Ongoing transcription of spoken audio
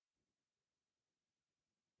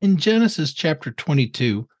In Genesis chapter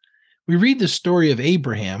 22, we read the story of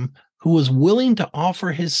Abraham, who was willing to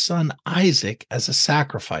offer his son Isaac as a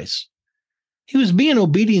sacrifice. He was being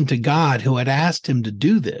obedient to God, who had asked him to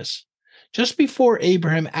do this. Just before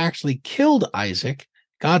Abraham actually killed Isaac,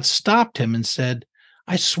 God stopped him and said,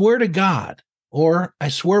 "I swear to God, or I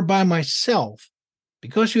swear by myself,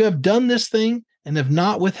 because you have done this thing and have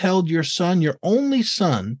not withheld your son, your only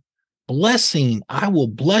son, blessing, I will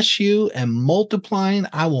bless you, and multiplying,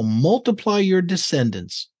 I will multiply your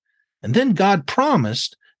descendants." And then God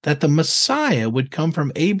promised that the Messiah would come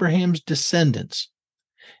from Abraham's descendants.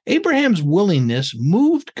 Abraham's willingness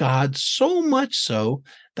moved God so much so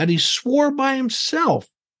that he swore by himself,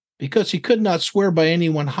 because he could not swear by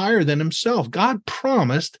anyone higher than himself. God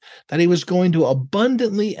promised that he was going to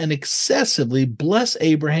abundantly and excessively bless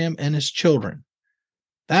Abraham and his children.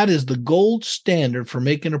 That is the gold standard for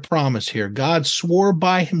making a promise here. God swore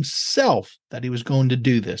by himself that he was going to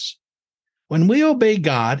do this. When we obey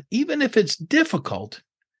God, even if it's difficult,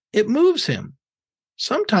 it moves him.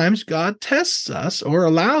 Sometimes God tests us or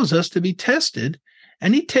allows us to be tested,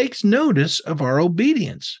 and he takes notice of our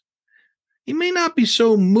obedience. He may not be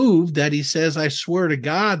so moved that he says, "I swear to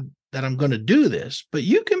God that I'm going to do this," but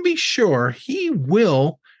you can be sure he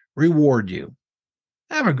will reward you.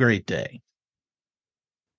 Have a great day.